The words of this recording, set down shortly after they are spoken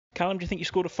Callum, do you think you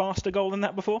scored a faster goal than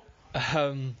that before?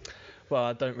 Um, well,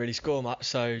 I don't really score much,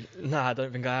 so no, I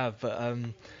don't think I have. But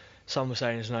some were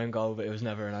saying it's an own goal, but it was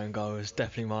never an own goal. It was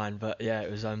definitely mine. But yeah, it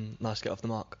was nice to get off the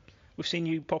mark. We've seen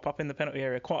you pop up in the penalty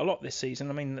area quite a lot this season.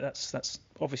 I mean, that's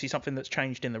obviously something that's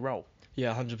changed in the role.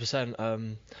 Yeah,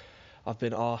 100%. I've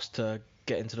been asked to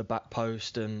get into the back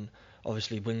post, and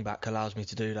obviously wing back allows me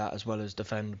to do that as well as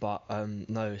defend. But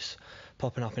no, it's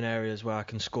popping up in areas where I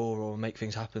can score or make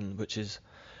things happen, which is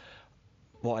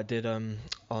what I did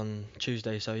on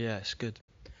Tuesday. So yeah, it's good.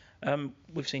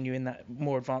 We've seen you in that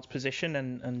more advanced position,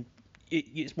 and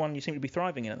it's one you seem to be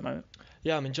thriving in at the moment.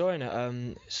 Yeah, I'm enjoying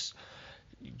it.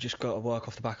 You just got to work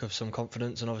off the back of some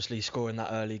confidence, and obviously scoring that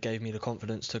early gave me the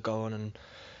confidence to go on and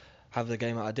have the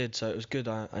game that I did. So it was good.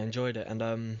 I enjoyed it,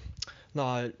 and no,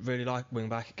 I really like wing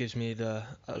back. It gives me the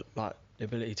the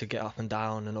ability to get up and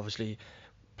down, and obviously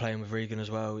playing with Regan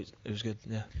as well. It was good.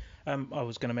 Yeah. I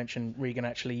was going to mention Regan.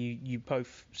 Actually, you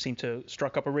both seem to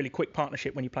strike up a really quick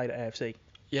partnership when you played at AFC.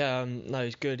 Yeah, no,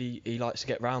 he's good. He likes to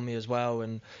get round me as well,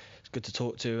 and it's good to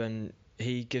talk to. And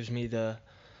he gives me that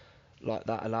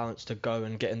allowance to go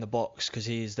and get in the box because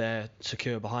he's there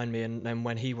secure behind me. And then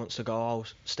when he wants to go, I'll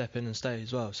step in and stay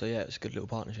as well. So yeah, it's a good little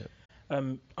partnership.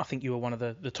 I think you were one of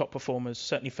the top performers,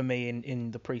 certainly for me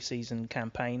in the pre-season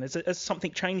campaign. Has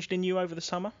something changed in you over the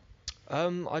summer?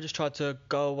 I just tried to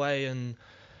go away and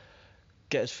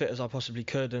get as fit as I possibly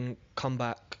could and come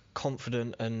back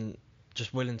confident and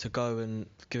just willing to go and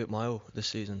give it my all this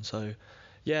season. So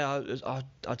yeah,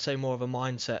 I'd say more of a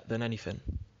mindset than anything.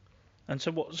 And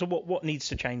so what needs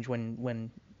to change when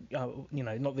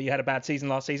not that you had a bad season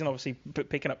last season, obviously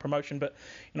picking up promotion, but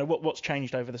what's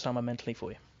changed over the summer mentally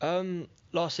for you?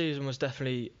 Last season was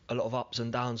definitely a lot of ups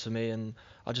and downs for me, and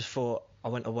I just thought I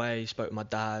went away, spoke with my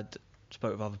dad,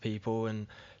 spoke with other people, and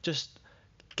just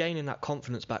gaining that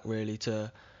confidence back really to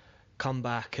come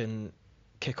back and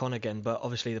kick on again. But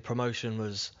obviously the promotion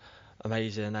was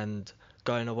amazing, and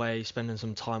going away, spending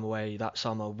some time away that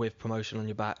summer with promotion on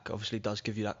your back obviously does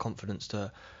give you that confidence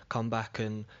to come back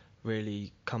and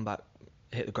really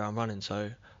hit the ground running. So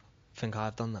I think I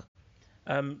have done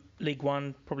that. League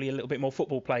One, probably a little bit more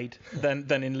football played than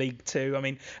in League Two. I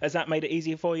mean, has that made it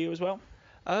easier for you as well?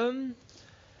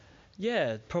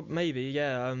 Yeah, maybe.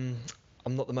 Yeah, I'm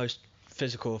not the most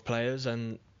physical of players,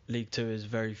 and League Two is a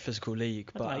very physical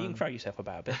league. But you can throw yourself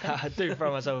about a bit. I do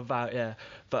throw myself about, yeah.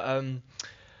 But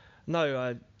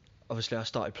no, obviously I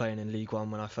started playing in League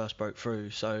One when I first broke through,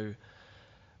 so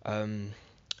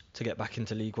to get back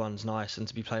into League One's nice, and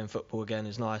to be playing football again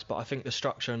is nice. But I think the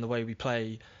structure and the way we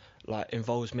play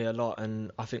involves me a lot, and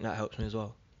I think that helps me as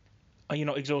well. Are you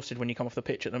not exhausted when you come off the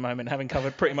pitch at the moment, having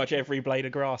covered pretty much every blade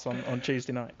of grass on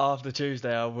Tuesday night? After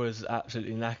Tuesday, I was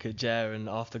absolutely knackered, yeah, and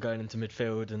after going into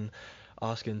midfield and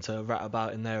asking to rat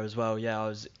about in there as well, yeah,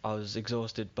 I was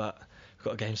exhausted, but we've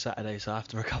got a game Saturday, so I have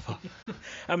to recover.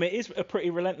 I mean, it is a pretty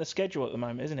relentless schedule at the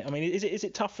moment, isn't it? I mean, is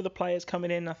it tough for the players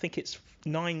coming in? I think it's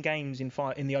 9 games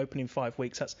in the opening 5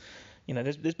 weeks. That's,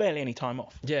 there's barely any time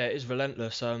off. Yeah, it is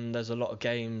relentless. There's a lot of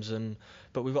games,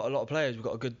 but we've got a lot of players. We've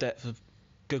got a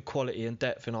good quality and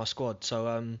depth in our squad.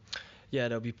 So yeah,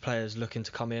 there'll be players looking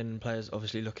to come in, players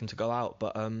obviously looking to go out.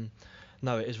 But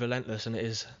no, it is relentless, and it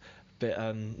is a bit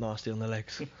nasty on the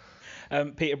legs.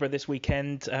 Peterborough this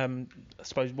weekend, I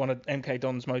suppose one of MK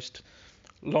Don's most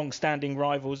long-standing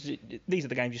rivals. These are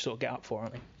the games you sort of get up for,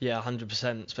 aren't they? Yeah,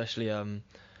 100%. Especially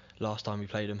last time we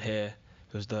played them here,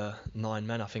 it was the 9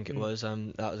 men, I think it was.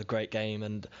 That was a great game,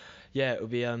 and yeah, it'll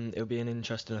be an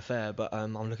interesting affair. But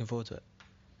I'm looking forward to it.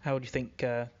 How do you think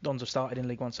Dons have started in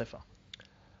League One so far?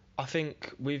 I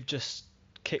think we've just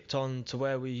kicked on to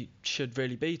where we should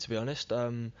really be, to be honest.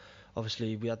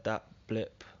 Obviously, we had that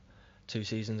blip 2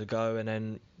 seasons ago, and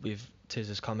then Tiz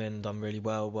has come in, done really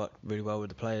well, worked really well with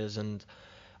the players, and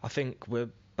I think we're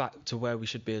back to where we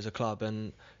should be as a club,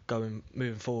 and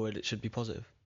moving forward, it should be positive.